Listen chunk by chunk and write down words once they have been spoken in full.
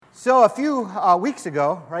So a few weeks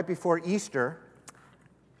ago, right before Easter,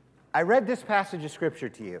 I read this passage of Scripture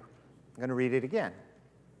to you. I'm going to read it again.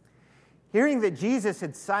 Hearing that Jesus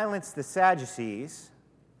had silenced the Sadducees,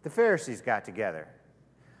 the Pharisees got together.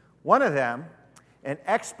 One of them, an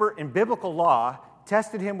expert in biblical law,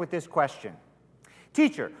 tested him with this question.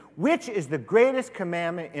 Teacher, which is the greatest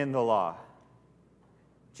commandment in the law?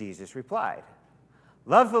 Jesus replied,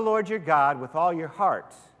 love the Lord your God with all your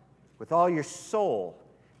heart, with all your soul,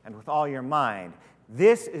 and with all your mind.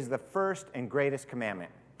 This is the first and greatest commandment.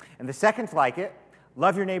 And the second's like it,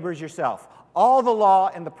 love your neighbor as yourself. All the law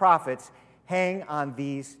and the prophets hang on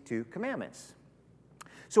these two commandments.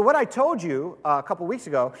 So what I told you a couple weeks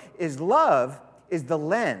ago is love is the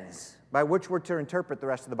lens by which we're to interpret the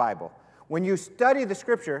rest of the Bible. When you study the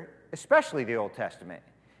Scripture, especially the Old Testament,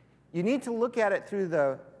 you need to look at it through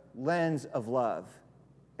the lens of love.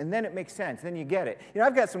 And then it makes sense. Then you get it. You know,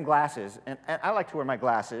 I've got some glasses, and I like to wear my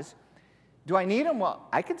glasses. Do I need them? Well,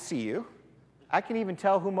 I can see you. I can even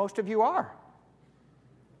tell who most of you are.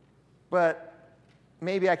 But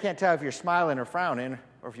maybe I can't tell if you're smiling or frowning,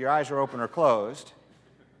 or if your eyes are open or closed.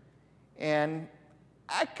 And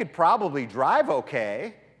I could probably drive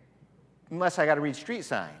okay, unless I got to read street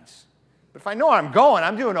signs. But if I know where I'm going,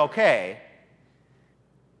 I'm doing okay.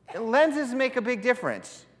 And lenses make a big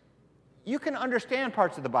difference. You can understand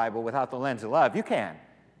parts of the Bible without the lens of love. You can.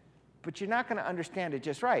 But you're not going to understand it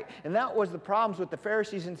just right. And that was the problems with the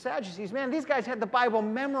Pharisees and Sadducees. Man, these guys had the Bible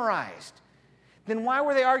memorized. Then why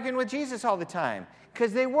were they arguing with Jesus all the time?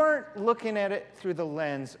 Because they weren't looking at it through the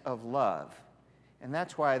lens of love. And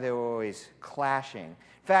that's why they were always clashing.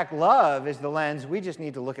 In fact, love is the lens we just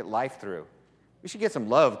need to look at life through. We should get some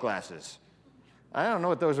love glasses. I don't know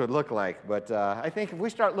what those would look like, but I think if we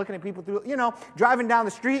start looking at people through, driving down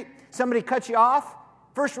the street, somebody cuts you off,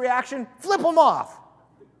 first reaction, flip them off.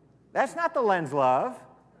 That's not the lens love.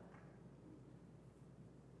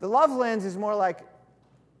 The love lens is more like,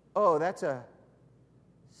 oh, that's a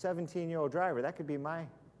 17-year-old driver. That could be my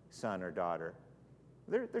son or daughter.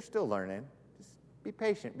 They're still learning. Just be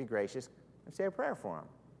patient, be gracious, and say a prayer for them.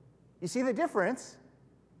 You see the difference?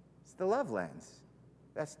 It's the love lens.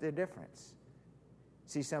 That's the difference.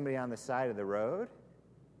 See somebody on the side of the road?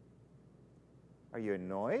 Are you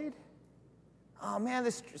annoyed? Oh man,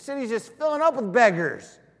 this city's just filling up with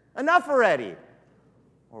beggars. Enough already.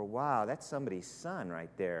 Or wow, that's somebody's son right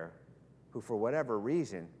there who for whatever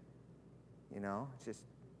reason, it's just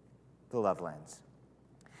the love lens.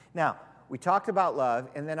 Now, we talked about love,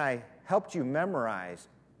 and then I helped you memorize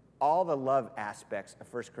all the love aspects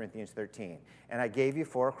of 1 Corinthians 13. And I gave you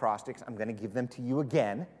 4 acrostics. I'm going to give them to you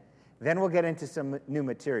again. Then we'll get into some new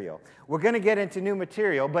material. We're going to get into new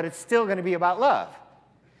material, but it's still going to be about love.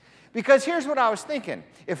 Because here's what I was thinking.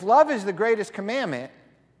 If love is the greatest commandment,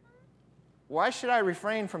 why should I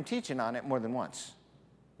refrain from teaching on it more than once?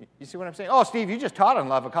 You see what I'm saying? Oh, Steve, you just taught on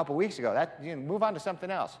love a couple weeks ago. Move on to something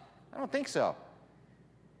else. I don't think so.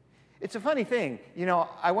 It's a funny thing.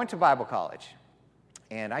 I went to Bible college,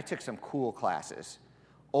 and I took some cool classes.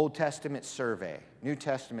 Old Testament survey, New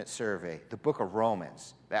Testament survey, the book of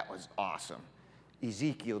Romans. That was awesome.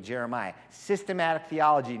 Ezekiel, Jeremiah, systematic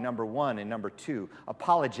theology, number 1 and number 2.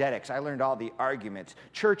 Apologetics, I learned all the arguments.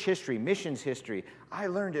 Church history, missions history, I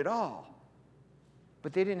learned it all.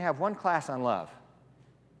 But they didn't have one class on love.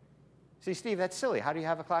 See, Steve, that's silly. How do you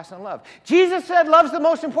have a class on love? Jesus said love's the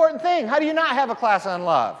most important thing. How do you not have a class on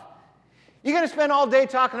love? You're going to spend all day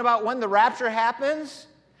talking about when the rapture happens?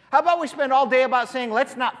 How about we spend all day about saying,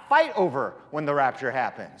 let's not fight over when the rapture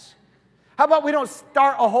happens? How about we don't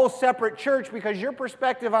start a whole separate church because your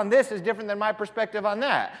perspective on this is different than my perspective on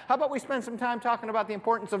that? How about we spend some time talking about the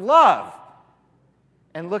importance of love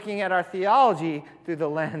and looking at our theology through the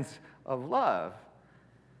lens of love?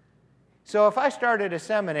 So if I started a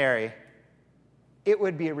seminary, it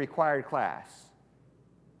would be a required class.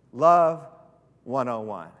 Love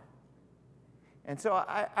 101. And so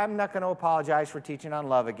I'm not going to apologize for teaching on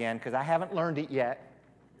love again because I haven't learned it yet.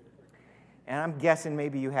 And I'm guessing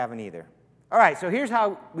maybe you haven't either. All right, so here's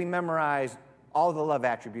how we memorize all the love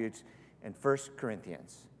attributes in 1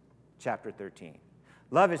 Corinthians chapter 13.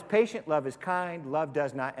 Love is patient, love is kind, love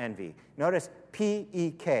does not envy. Notice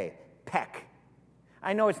P-E-K, peck.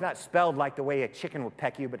 I know it's not spelled like the way a chicken would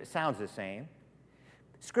peck you, but it sounds the same.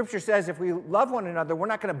 Scripture says if we love one another, we're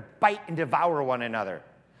not going to bite and devour one another.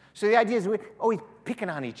 So the idea is we're always picking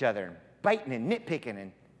on each other and biting and nitpicking.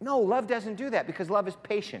 And no, love doesn't do that because love is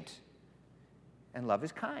patient. And love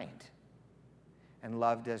is kind. And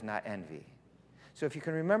love does not envy. So if you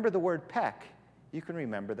can remember the word peck, you can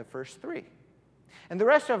remember the first 3. And the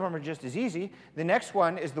rest of them are just as easy. The next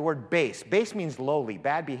one is the word base. Base means lowly,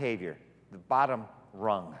 bad behavior, the bottom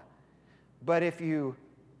rung. But if you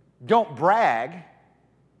don't brag,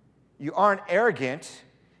 you aren't arrogant,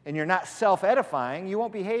 and you're not self-edifying, you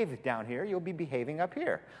won't behave down here. You'll be behaving up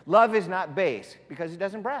here. Love is not base because it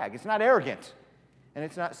doesn't brag. It's not arrogant, and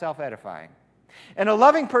it's not self-edifying. And a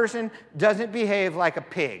loving person doesn't behave like a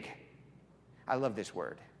pig. I love this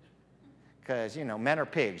word because, men are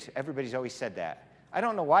pigs. Everybody's always said that. I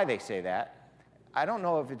don't know why they say that. I don't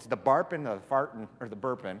know if it's the barping, the farting, or the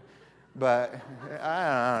burping, but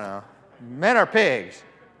I don't know. Men are pigs.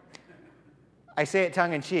 I say it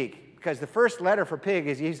tongue-in-cheek because the first letter for pig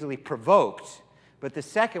is easily provoked, but the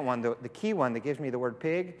second one, the key one that gives me the word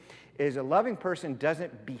pig, is a loving person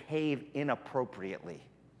doesn't behave inappropriately.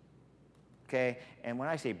 Okay? And when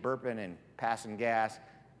I say burping and passing gas,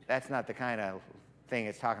 that's not the kind of thing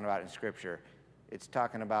it's talking about in Scripture. It's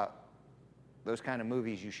talking about those kind of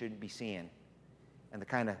movies you shouldn't be seeing and the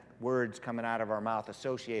kind of words coming out of our mouth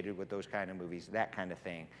associated with those kind of movies, that kind of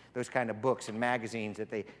thing. Those kind of books and magazines that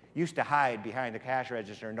they used to hide behind the cash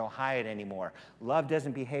register and don't hide anymore. Love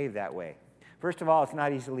doesn't behave that way. First of all, it's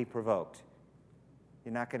not easily provoked.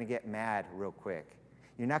 You're not going to get mad real quick.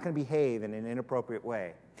 You're not going to behave in an inappropriate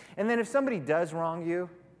way. And then if somebody does wrong you,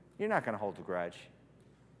 you're not going to hold a grudge.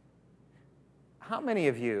 How many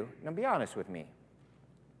of you, now be honest with me,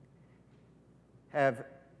 have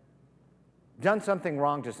done something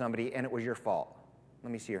wrong to somebody and it was your fault?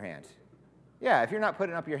 Let me see your hands. Yeah, if you're not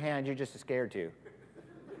putting up your hand, you're just scared to.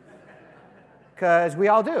 Because we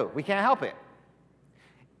all do. We can't help it.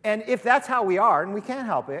 And if that's how we are, and we can't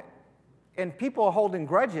help it, and people are holding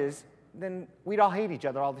grudges, then we'd all hate each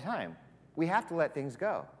other all the time. We have to let things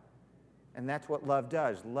go. And that's what love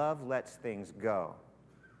does. Love lets things go.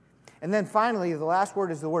 And then finally, the last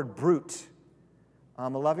word is the word brute. A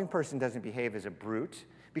loving person doesn't behave as a brute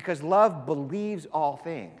because love believes all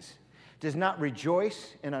things, does not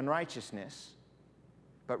rejoice in unrighteousness,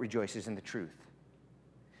 but rejoices in the truth.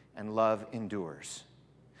 And love endures.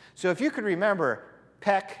 So if you could remember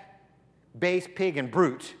peck, base, pig, and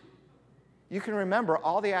brute, you can remember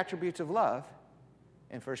all the attributes of love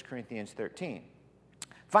in 1 Corinthians 13.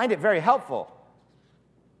 Find it very helpful.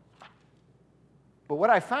 But what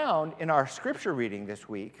I found in our scripture reading this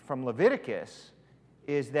week from Leviticus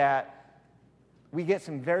is that we get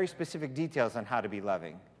some very specific details on how to be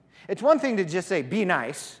loving. It's one thing to just say, be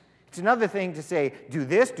nice. It's another thing to say, do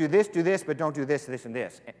this, but don't do this, this, and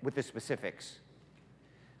this, with the specifics.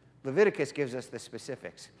 Leviticus gives us the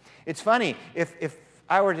specifics. It's funny, if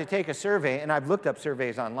I were to take a survey, and I've looked up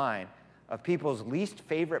surveys online, of people's least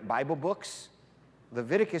favorite Bible books,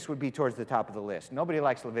 Leviticus would be towards the top of the list. Nobody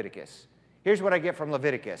likes Leviticus. Here's what I get from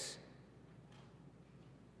Leviticus.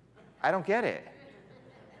 I don't get it.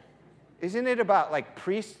 Isn't it about like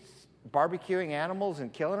priests barbecuing animals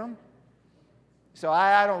and killing them? So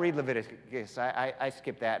I don't read Leviticus. I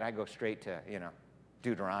skip that and I go straight to,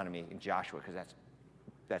 Deuteronomy and Joshua because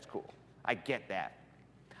that's cool. I get that.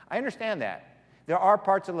 I understand that. There are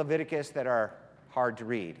parts of Leviticus that are hard to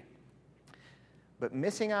read. But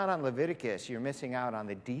missing out on Leviticus, you're missing out on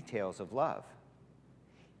the details of love.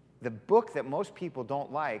 The book that most people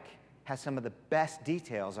don't like has some of the best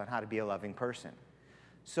details on how to be a loving person.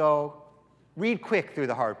 So read quick through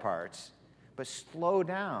the hard parts, but slow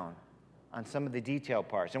down on some of the detailed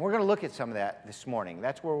parts. And we're going to look at some of that this morning.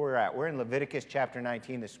 That's where we're at. We're in Leviticus chapter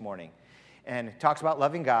 19 this morning. And it talks about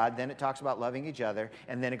loving God, then it talks about loving each other,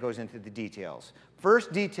 and then it goes into the details.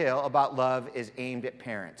 First detail about love is aimed at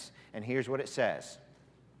parents. And here's what it says.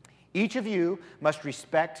 Each of you must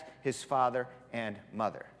respect his father and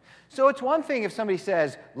mother. So it's one thing if somebody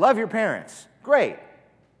says, love your parents. Great.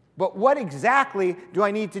 But what exactly do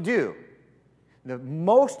I need to do? The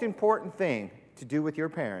most important thing to do with your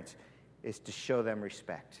parents is to show them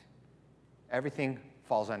respect. Everything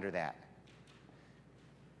falls under that.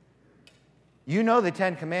 You know the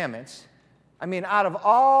 10 Commandments. I mean, out of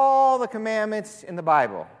all the commandments in the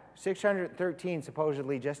Bible, 613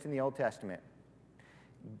 supposedly just in the Old Testament,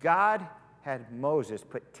 God had Moses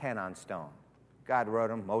put 10 on stone. God wrote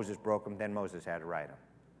them, Moses broke them, then Moses had to write them.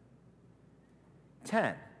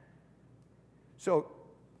 10. So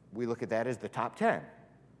we look at that as the top 10.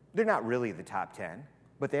 They're not really the top 10,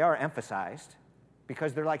 but they are emphasized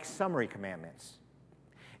because they're like summary commandments.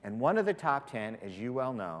 And one of the top 10, as you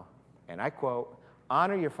well know, and I quote,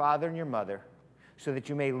 honor your father and your mother so that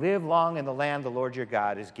you may live long in the land the Lord your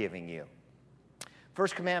God is giving you.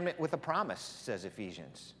 First commandment with a promise, says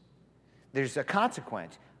Ephesians. There's a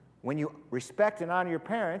consequence. When you respect and honor your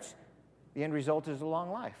parents, the end result is a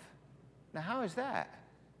long life. Now, how is that?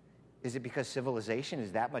 Is it because civilization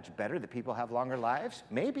is that much better that people have longer lives?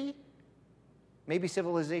 Maybe. Maybe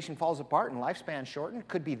civilization falls apart and lifespan shortened.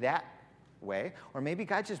 Could be that way. Or maybe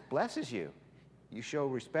God just blesses you. You show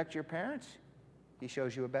respect to your parents, he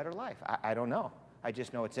shows you a better life. I don't know. I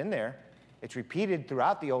just know it's in there. It's repeated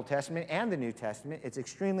throughout the Old Testament and the New Testament. It's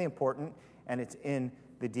extremely important, and it's in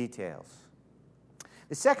the details.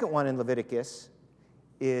 The second one in Leviticus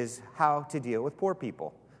is how to deal with poor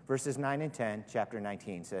people. Verses 9 and 10, chapter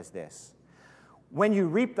 19 says this. When you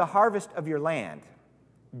reap the harvest of your land,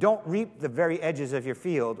 don't reap the very edges of your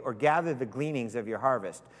field or gather the gleanings of your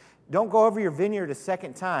harvest. Don't go over your vineyard a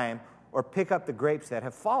second time or pick up the grapes that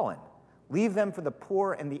have fallen. Leave them for the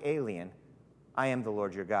poor and the alien. I am the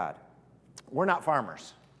Lord your God. We're not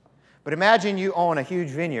farmers, but imagine you own a huge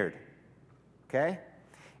vineyard, okay?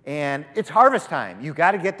 And it's harvest time. You've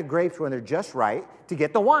got to get the grapes when they're just right to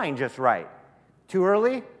get the wine just right. Too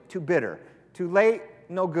early, too bitter. Too late,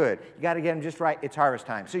 no good. You got to get them just right. It's harvest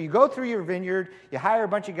time. So you go through your vineyard, you hire a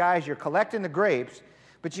bunch of guys, you're collecting the grapes,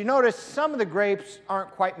 but you notice some of the grapes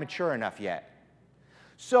aren't quite mature enough yet.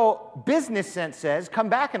 So business sense says, come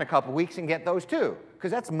back in a couple weeks and get those too,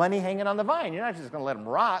 because that's money hanging on the vine. You're not just going to let them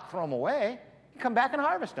rot, throw them away. You come back and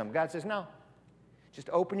harvest them. God says, no.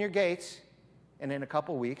 Just open your gates, and in a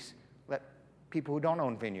couple weeks, let people who don't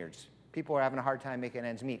own vineyards, people who are having a hard time making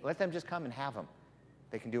ends meet, let them just come and have them.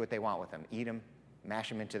 They can do what they want with them. Eat them, mash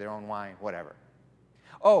them into their own wine, whatever.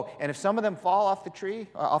 Oh, and if some of them fall off the tree,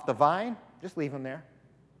 off the vine, just leave them there.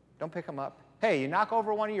 Don't pick them up. Hey, you knock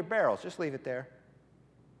over one of your barrels, just leave it there.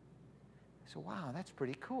 So, wow, that's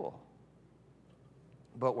pretty cool.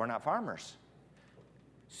 But we're not farmers.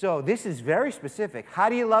 So this is very specific. How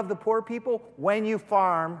do you love the poor people? When you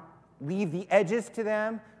farm, leave the edges to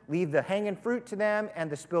them, leave the hanging fruit to them, and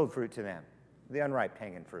the spilled fruit to them, the unripe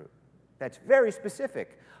hanging fruit. That's very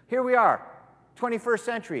specific. Here we are, 21st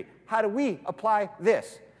century. How do we apply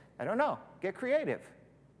this? I don't know. Get creative.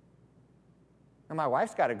 And my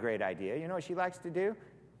wife's got a great idea. You know what she likes to do?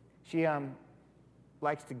 She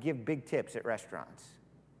likes to give big tips at restaurants.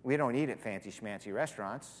 We don't eat at fancy schmancy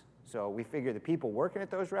restaurants, so we figure the people working at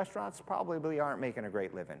those restaurants probably aren't making a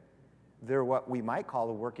great living. They're what we might call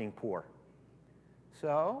the working poor.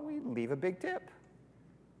 So we leave a big tip.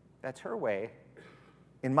 That's her way,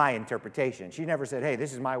 in my interpretation. She never said, hey,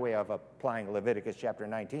 this is my way of applying Leviticus chapter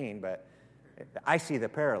 19, but I see the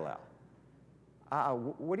parallel.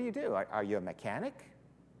 What do you do? Are you a mechanic?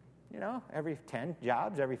 You know, every 10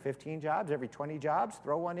 jobs, every 15 jobs, every 20 jobs,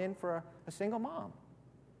 throw one in for a single mom.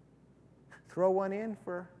 Throw one in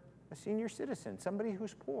for a senior citizen, somebody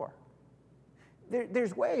who's poor.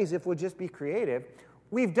 There's ways, if we'll just be creative.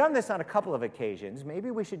 We've done this on a couple of occasions.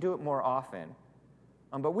 Maybe we should do it more often.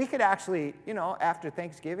 But we could actually, you know, after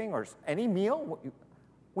Thanksgiving or any meal,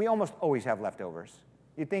 we almost always have leftovers.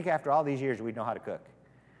 You'd think after all these years we'd know how to cook.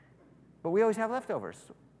 But we always have leftovers.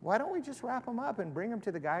 Why don't we just wrap them up and bring them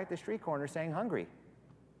to the guy at the street corner saying hungry?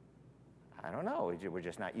 I don't know. We're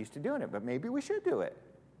just not used to doing it, but maybe we should do it.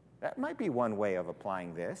 That might be one way of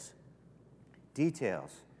applying this.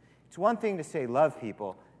 Details. It's one thing to say love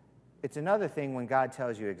people. It's another thing when God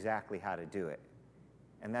tells you exactly how to do it.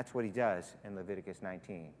 And that's what he does in Leviticus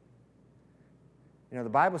 19. You know, the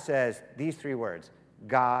Bible says these three words,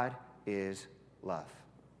 God is love.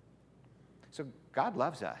 So God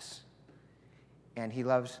loves us. And he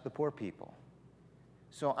loves the poor people.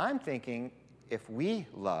 So I'm thinking if we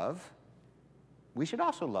love, we should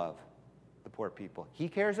also love the poor people. He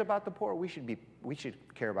cares about the poor. We should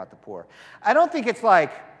care about the poor. I don't think it's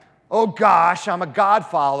like, oh gosh, I'm a God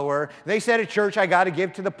follower. They said at church I got to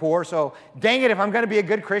give to the poor, so dang it, if I'm going to be a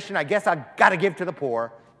good Christian, I guess I've got to give to the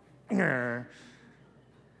poor.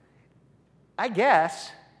 I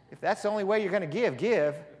guess, if that's the only way you're going to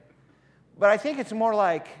give. But I think it's more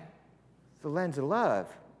like the lens of love.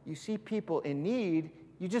 You see people in need,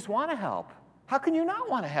 you just want to help. How can you not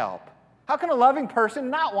want to help? How can a loving person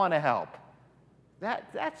not want to help?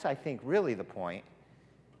 That's, I think, really the point.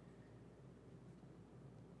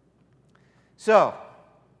 So,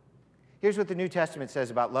 here's what the New Testament says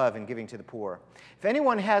about love and giving to the poor. If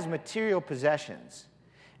anyone has material possessions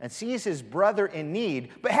and sees his brother in need,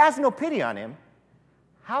 but has no pity on him,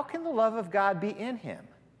 how can the love of God be in him?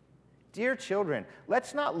 Dear children,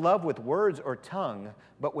 let's not love with words or tongue,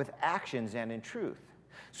 but with actions and in truth.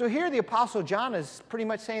 So here the Apostle John is pretty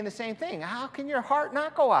much saying the same thing. How can your heart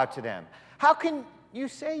not go out to them? How can you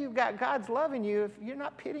say you've got God's love in you if you're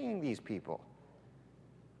not pitying these people?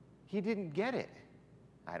 He didn't get it.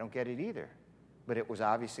 I don't get it either. But it was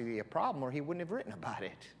obviously a problem or he wouldn't have written about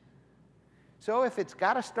it. So if it's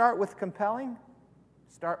got to start with compelling,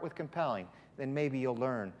 then maybe you'll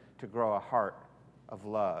learn to grow a heart of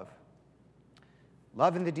love.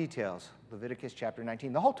 Love in the details, Leviticus chapter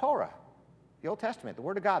 19. The whole Torah, the Old Testament, the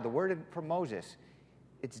Word of God, the Word from Moses.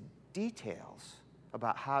 It's details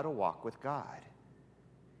about how to walk with God.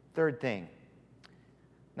 Third thing,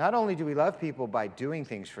 not only do we love people by doing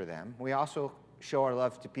things for them, we also show our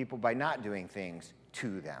love to people by not doing things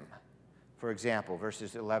to them. For example,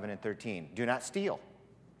 verses 11 and 13, do not steal,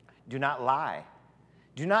 do not lie,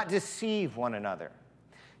 do not deceive one another,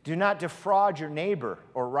 do not defraud your neighbor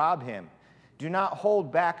or rob him, do not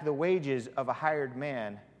hold back the wages of a hired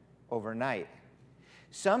man overnight.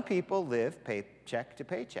 Some people live paycheck to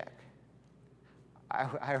paycheck. I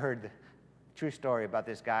heard the true story about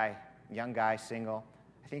this guy, young guy, single.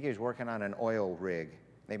 I think he was working on an oil rig.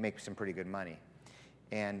 They make some pretty good money.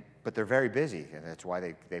 But they're very busy, and that's why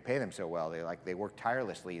they pay them so well. They work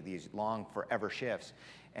tirelessly, these long, forever shifts.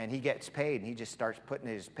 And he gets paid, and he just starts putting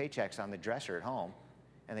his paychecks on the dresser at home,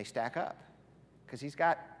 and they stack up. Because he's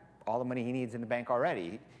got all the money he needs in the bank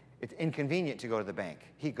already. It's inconvenient to go to the bank.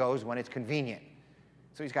 He goes when it's convenient.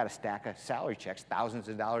 So he's got a stack of salary checks, thousands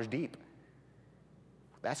of dollars deep.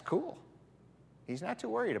 That's cool. He's not too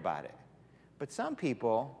worried about it. But some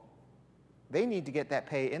people, they need to get that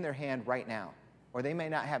pay in their hand right now, or they may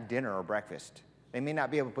not have dinner or breakfast. They may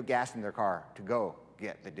not be able to put gas in their car to go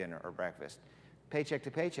get the dinner or breakfast. Paycheck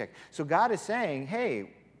to paycheck. So God is saying,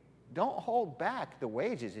 hey, don't hold back the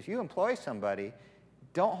wages. If you employ somebody,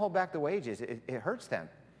 don't hold back the wages. It hurts them.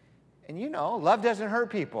 And you know, love doesn't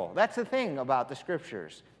hurt people. That's the thing about the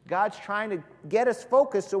Scriptures. God's trying to get us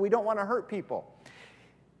focused so we don't want to hurt people.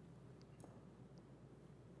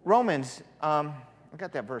 Romans, I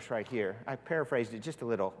got that verse right here. I paraphrased it just a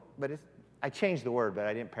little, but I changed the word, but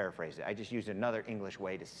I didn't paraphrase it. I just used another English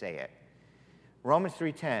way to say it. Romans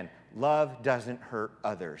 3:10, love doesn't hurt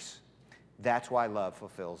others. That's why love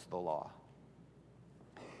fulfills the law.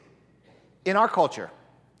 In our culture,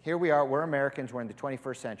 here we are, we're Americans, we're in the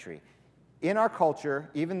 21st century. In our culture,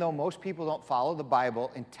 even though most people don't follow the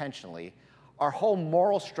Bible intentionally, our whole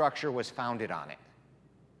moral structure was founded on it.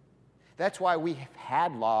 That's why we have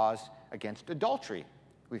had laws against adultery.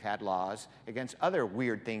 We've had laws against other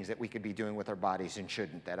weird things that we could be doing with our bodies and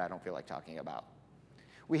shouldn't, that I don't feel like talking about.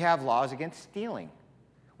 We have laws against stealing.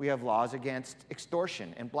 We have laws against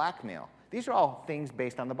extortion and blackmail. These are all things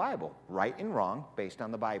based on the Bible, right and wrong based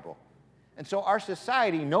on the Bible. And so our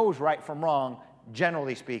society knows right from wrong,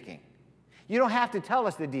 generally speaking. You don't have to tell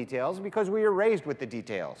us the details because we are raised with the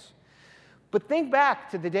details. But think back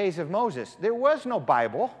to the days of Moses. There was no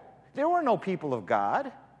Bible. There were no people of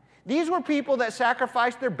God. These were people that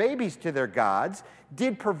sacrificed their babies to their gods,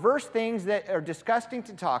 did perverse things that are disgusting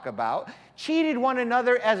to talk about, cheated one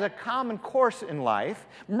another as a common course in life,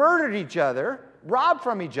 murdered each other, robbed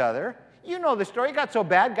from each other. You know the story. It got so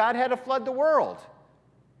bad, God had to flood the world.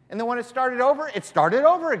 And then when it started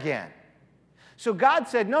over again. So God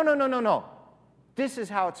said, no. This is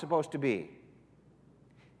how it's supposed to be.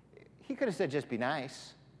 He could have said, just be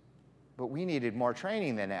nice. But we needed more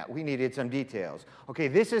training than that. We needed some details. Okay,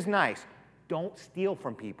 this is nice. Don't steal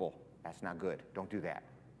from people. That's not good. Don't do that.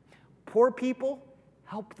 Poor people,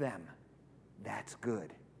 help them. That's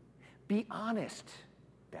good. Be honest.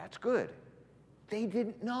 That's good. They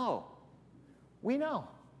didn't know. We know.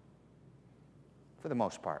 For the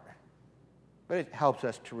most part. But it helps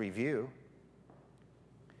us to review.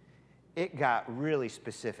 It got really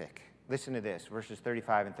specific. Listen to this, verses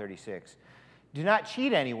 35 and 36. Do not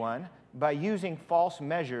cheat anyone by using false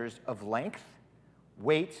measures of length,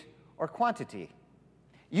 weight, or quantity.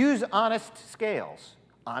 Use honest scales,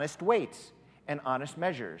 honest weights, and honest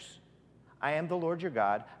measures. I am the Lord your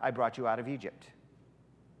God. I brought you out of Egypt.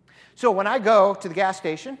 So when I go to the gas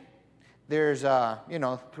station, there's,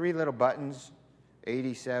 3 little buttons,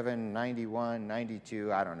 87, 91,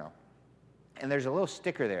 92, I don't know. And there's a little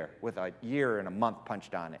sticker there with a year and a month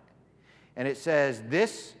punched on it. And it says,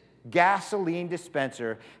 this gasoline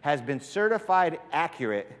dispenser has been certified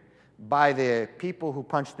accurate by the people who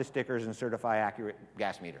punch the stickers and certify accurate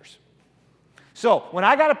gas meters. So when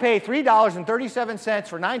I got to pay $3.37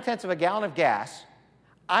 for 9/10 of a gallon of gas,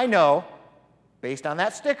 I know, based on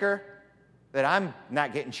that sticker, that I'm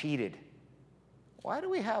not getting cheated. Why do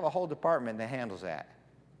we have a whole department that handles that?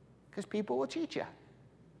 Because people will cheat you.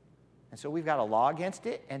 And so we've got a law against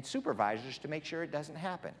it and supervisors to make sure it doesn't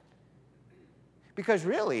happen. Because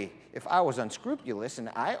really, if I was unscrupulous and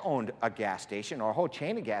I owned a gas station or a whole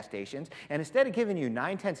chain of gas stations, and instead of giving you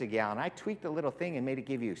 9/10 a gallon, I tweaked the little thing and made it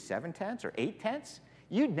give you 7/10 or 8/10,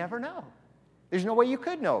 you'd never know. There's no way you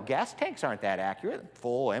could know. Gas tanks aren't that accurate,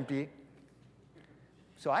 full, empty.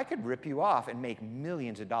 So I could rip you off and make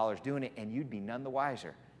millions of dollars doing it, and you'd be none the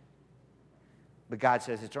wiser. But God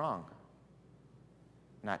says it's wrong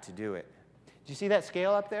not to do it. Did you see that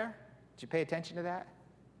scale up there? Did you pay attention to that?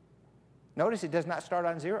 Notice it does not start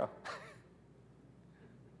on 0.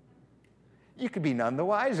 You could be none the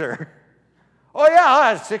wiser. Oh,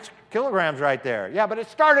 yeah, that's 6 kilograms right there. Yeah, but it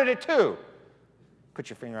started at 2. Put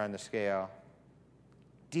your finger on the scale.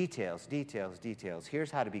 Details, details, details. Here's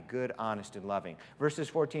how to be good, honest, and loving. Verses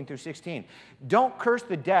 14 through 16. Don't curse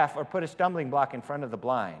the deaf or put a stumbling block in front of the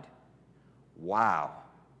blind. Wow.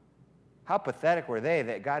 How pathetic were they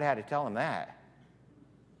that God had to tell them that?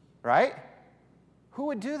 Right? Who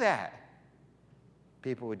would do that?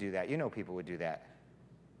 People would do that. You know people would do that.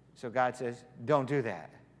 So God says, don't do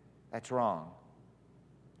that. That's wrong.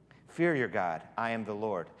 Fear your God. I am the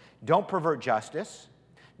Lord. Don't pervert justice.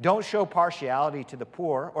 Don't show partiality to the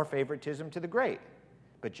poor or favoritism to the great,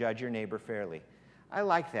 but judge your neighbor fairly. I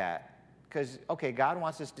like that because, okay, God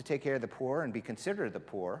wants us to take care of the poor and be considerate of the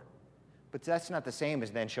poor, but that's not the same as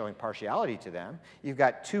then showing partiality to them. You've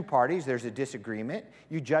got 2 parties. There's a disagreement.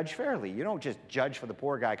 You judge fairly. You don't just judge for the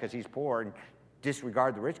poor guy because he's poor and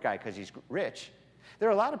disregard the rich guy because he's rich. There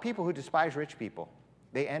are a lot of people who despise rich people.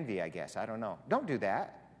 They envy, I guess. I don't know. Don't do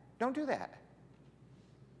that. Don't do that.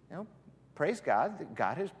 You know, praise God that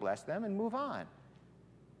God has blessed them and move on.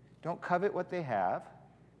 Don't covet what they have.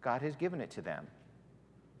 God has given it to them.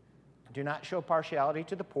 Do not show partiality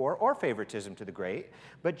to the poor or favoritism to the great,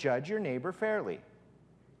 but judge your neighbor fairly.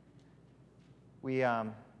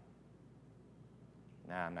 I'm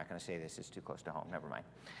not going to say this. It's too close to home. Never mind.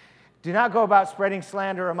 Do not go about spreading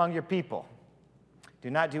slander among your people. Do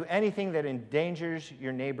not do anything that endangers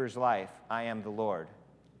your neighbor's life. I am the Lord.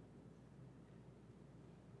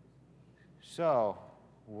 So,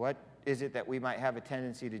 what is it that we might have a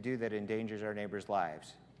tendency to do that endangers our neighbor's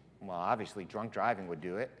lives? Well, obviously, drunk driving would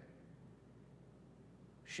do it.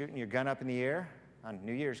 Shooting your gun up in the air on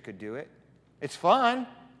New Year's could do it. It's fun,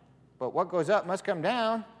 but what goes up must come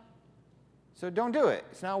down. So don't do it.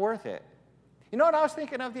 It's not worth it. You know what I was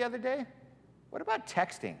thinking of the other day? What about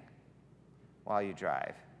texting while you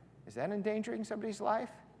drive? Is that endangering somebody's life?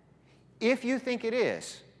 If you think it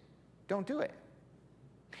is, don't do it.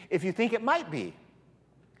 If you think it might be,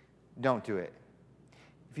 don't do it.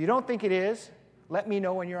 If you don't think it is, let me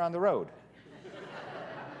know when you're on the road.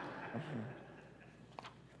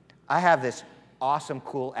 I have this awesome,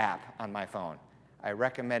 cool app on my phone. I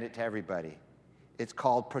recommend it to everybody. It's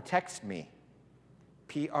called Protext Me.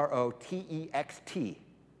 Protext.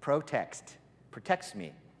 Protects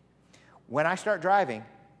me. When I start driving,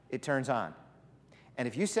 it turns on. And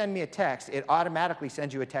if you send me a text, it automatically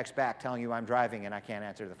sends you a text back telling you I'm driving and I can't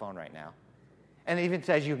answer the phone right now. And it even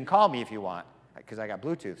says you can call me if you want, because I got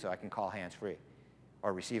Bluetooth, so I can call hands-free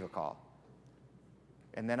or receive a call.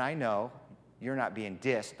 And then I know you're not being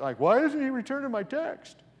dissed. Like, why isn't he returning my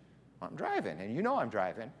text? Well, I'm driving, and you know I'm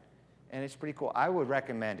driving. And it's pretty cool. I would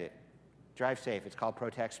recommend it. Drive safe. It's called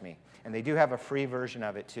Protext Me. And they do have a free version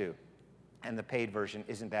of it, too. And the paid version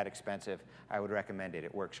isn't that expensive. I would recommend it.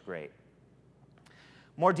 It works great.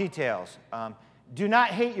 More details. Do not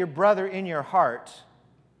hate your brother in your heart.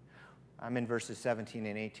 I'm in verses 17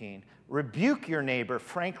 and 18. Rebuke your neighbor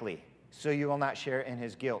frankly, so you will not share in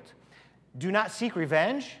his guilt. Do not seek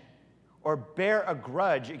revenge or bear a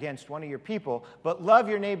grudge against one of your people, but love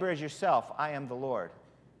your neighbor as yourself. I am the Lord.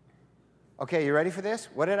 Okay, you ready for this?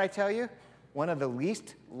 What did I tell you? One of the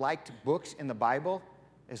least liked books in the Bible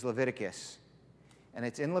is Leviticus. And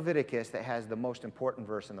it's in Leviticus that has the most important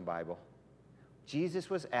verse in the Bible. Jesus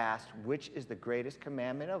was asked, which is the greatest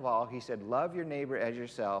commandment of all? He said, love your neighbor as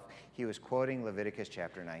yourself. He was quoting Leviticus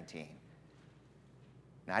chapter 19.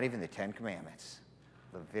 Not even the 10 Commandments.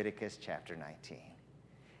 Leviticus chapter 19.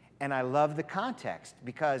 And I love the context,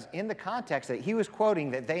 because in the context that he was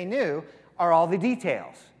quoting that they knew are all the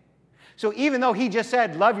details. So even though he just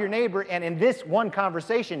said, love your neighbor, and in this one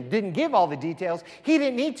conversation didn't give all the details, he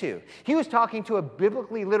didn't need to. He was talking to a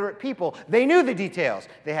biblically literate people. They knew the details.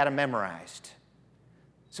 They had them memorized.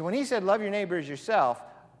 So when he said, love your neighbor as yourself,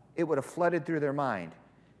 it would have flooded through their mind.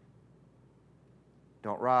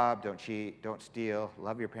 Don't rob, don't cheat, don't steal,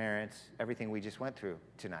 love your parents, everything we just went through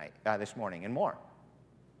this morning, and more.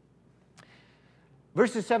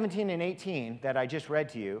 Verses 17 and 18 that I just read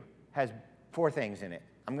to you has 4 things in it.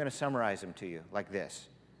 I'm going to summarize them to you like this.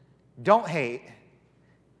 Don't hate,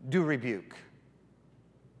 do rebuke.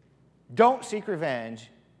 Don't seek revenge,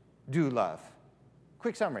 do love.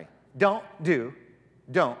 Quick summary. Don't do.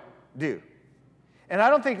 And I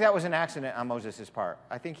don't think that was an accident on Moses' part.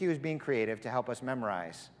 I think he was being creative to help us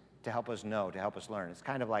memorize, to help us know, to help us learn. It's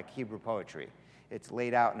kind of like Hebrew poetry. It's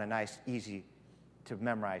laid out in a nice, easy to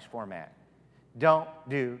memorize format. Don't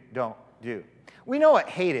do. We know what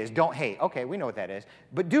hate is. Don't hate. Okay, we know what that is.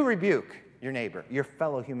 But do rebuke your neighbor, your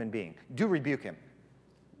fellow human being. Do rebuke him.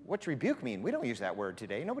 What's rebuke mean? We don't use that word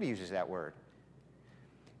today. Nobody uses that word.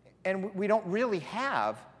 And we don't really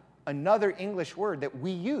have another English word that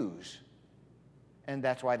we use. And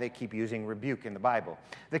that's why they keep using rebuke in the Bible.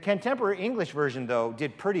 The contemporary English version, though,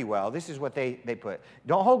 did pretty well. This is what they put.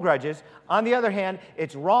 Don't hold grudges. On the other hand,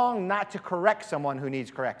 it's wrong not to correct someone who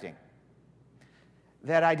needs correcting.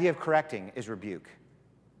 That idea of correcting is rebuke.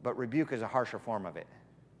 But rebuke is a harsher form of it.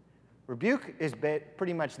 Rebuke is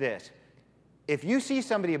pretty much this. If you see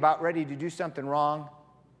somebody about ready to do something wrong,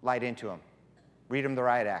 light into them. Read them the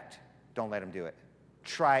riot act. Don't let them do it.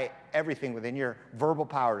 Try everything within your verbal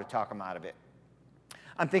power to talk them out of it.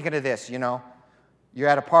 I'm thinking of this, You're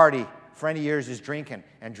at a party. A friend of yours is drinking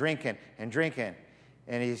and drinking and drinking.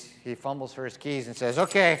 And he fumbles for his keys and says,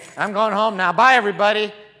 okay, I'm going home now. Bye,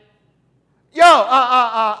 everybody. Yo,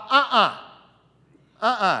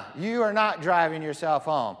 You are not driving yourself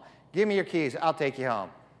home. Give me your keys. I'll take you home.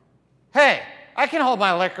 Hey, I can hold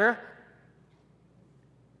my liquor.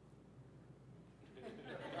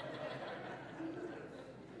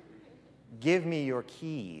 Give me your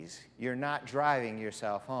keys. You're not driving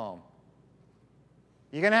yourself home.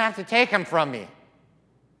 You're going to have to take them from me.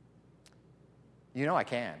 I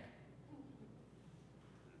can.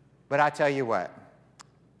 But I tell you what,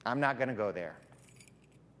 I'm not going to go there.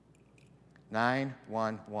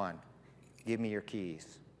 911. Give me your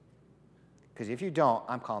keys. Because if you don't,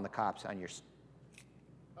 I'm calling the cops on your...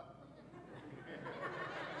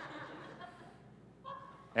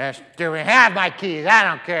 Yes, do we have my keys? I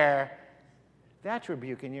don't care. That's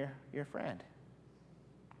rebuking your friend.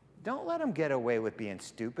 Don't let him get away with being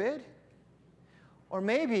stupid. Or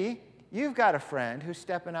maybe you've got a friend who's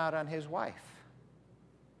stepping out on his wife.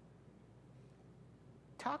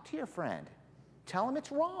 Talk to your friend. Tell him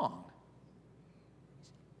it's wrong.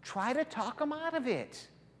 Try to talk him out of it.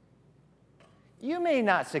 You may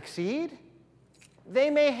not succeed. They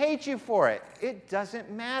may hate you for it. It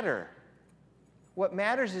doesn't matter. What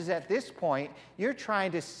matters is at this point, you're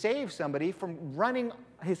trying to save somebody from running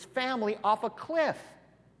his family off a cliff.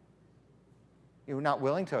 You're not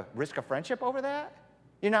willing to risk a friendship over that?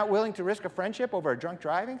 You're not willing to risk a friendship over a drunk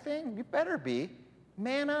driving thing? You better be.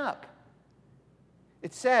 Man up.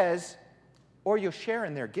 It says, or you'll share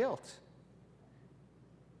in their guilt.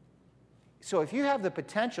 So if you have the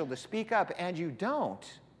potential to speak up and you don't,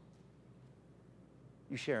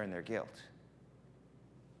 you share in their guilt.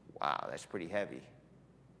 Wow, that's pretty heavy.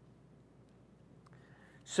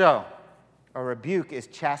 So, a rebuke is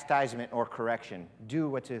chastisement or correction. Do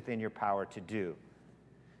what's within your power to do.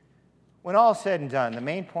 When all is said and done, the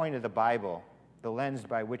main point of the Bible, the lens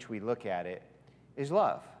by which we look at it, is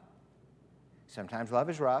love. Sometimes love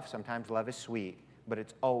is rough, sometimes love is sweet, but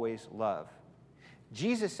it's always love.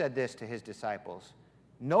 Jesus said this to his disciples,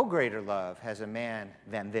 "No greater love has a man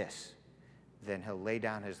than this, than he'll lay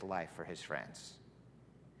down his life for his friends."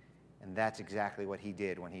 And that's exactly what he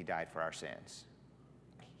did when he died for our sins.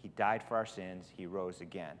 He died for our sins. He rose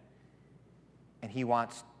again. And he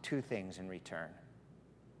wants two things in return.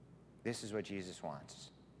 This is what Jesus wants.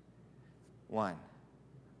 One,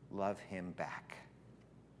 love him back.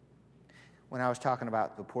 When I was talking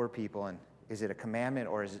about the poor people and is it a commandment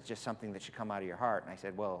or is it just something that should come out of your heart? And I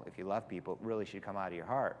said, well, if you love people, it really should come out of your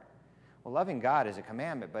heart. Well, loving God is a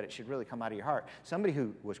commandment, but it should really come out of your heart. Somebody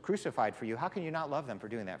who was crucified for you, how can you not love them for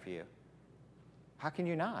doing that for you? How can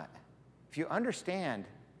you not? If you understand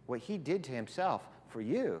what he did to himself for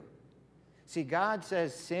you. See, God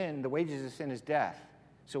says sin, the wages of sin is death.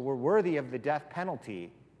 So we're worthy of the death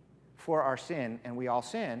penalty for our sin, and we all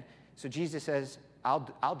sin. So Jesus says,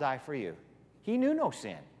 I'll die for you. He knew no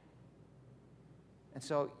sin. And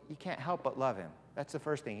so you can't help but love him. That's the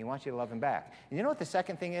first thing. He wants you to love him back. And you know what the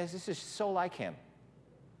second thing is? This is so like him.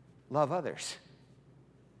 Love others.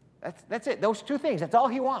 That's it. Those two things. That's all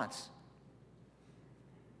he wants.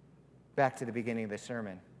 Back to the beginning of the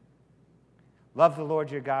sermon. Love the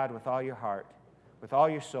Lord your God with all your heart, with all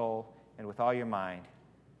your soul, and with all your mind.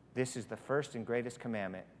 This is the first and greatest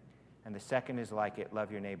commandment. And the second is like it.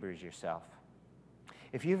 Love your neighbor as yourself.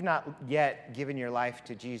 If you've not yet given your life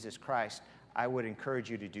to Jesus Christ, I would encourage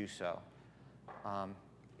you to do so.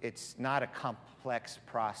 It's not a complex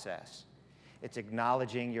process. It's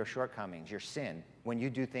acknowledging your shortcomings, your sin, when you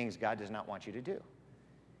do things God does not want you to do.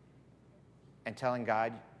 And telling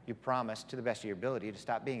God you promise to the best of your ability to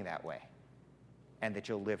stop being that way and that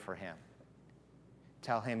you'll live for him.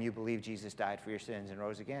 Tell him you believe Jesus died for your sins and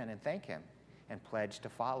rose again and thank him and pledge to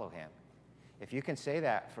follow him. If you can say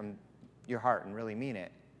that from your heart and really mean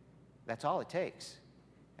it, that's all it takes.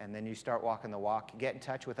 And then you start walking the walk. Get in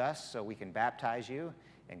touch with us so we can baptize you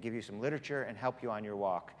and give you some literature and help you on your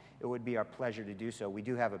walk. It would be our pleasure to do so. We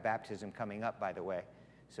do have a baptism coming up, by the way,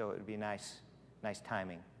 so it would be nice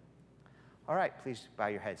timing. All right, please bow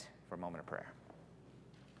your heads for a moment of prayer.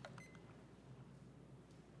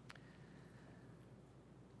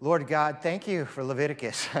 Lord God, thank you for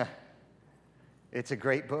Leviticus. It's a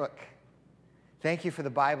great book. Thank you for the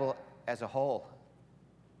Bible as a whole.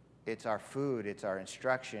 It's our food, it's our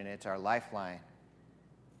instruction, it's our lifeline.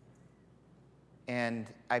 And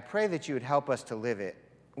I pray that you would help us to live it.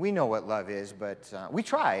 We know what love is, but we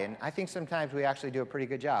try, and I think sometimes we actually do a pretty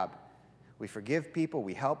good job. We forgive people,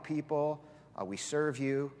 we help people, we serve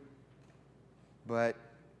you, but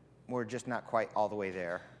we're just not quite all the way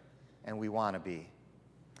there, and we want to be.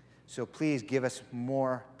 So please give us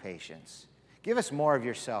more patience. Give us more of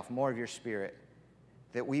yourself, more of your Spirit,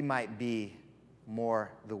 that we might be more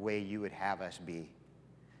the way you would have us be.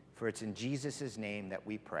 For it's in Jesus' name that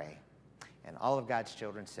we pray. And all of God's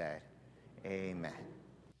children said, amen.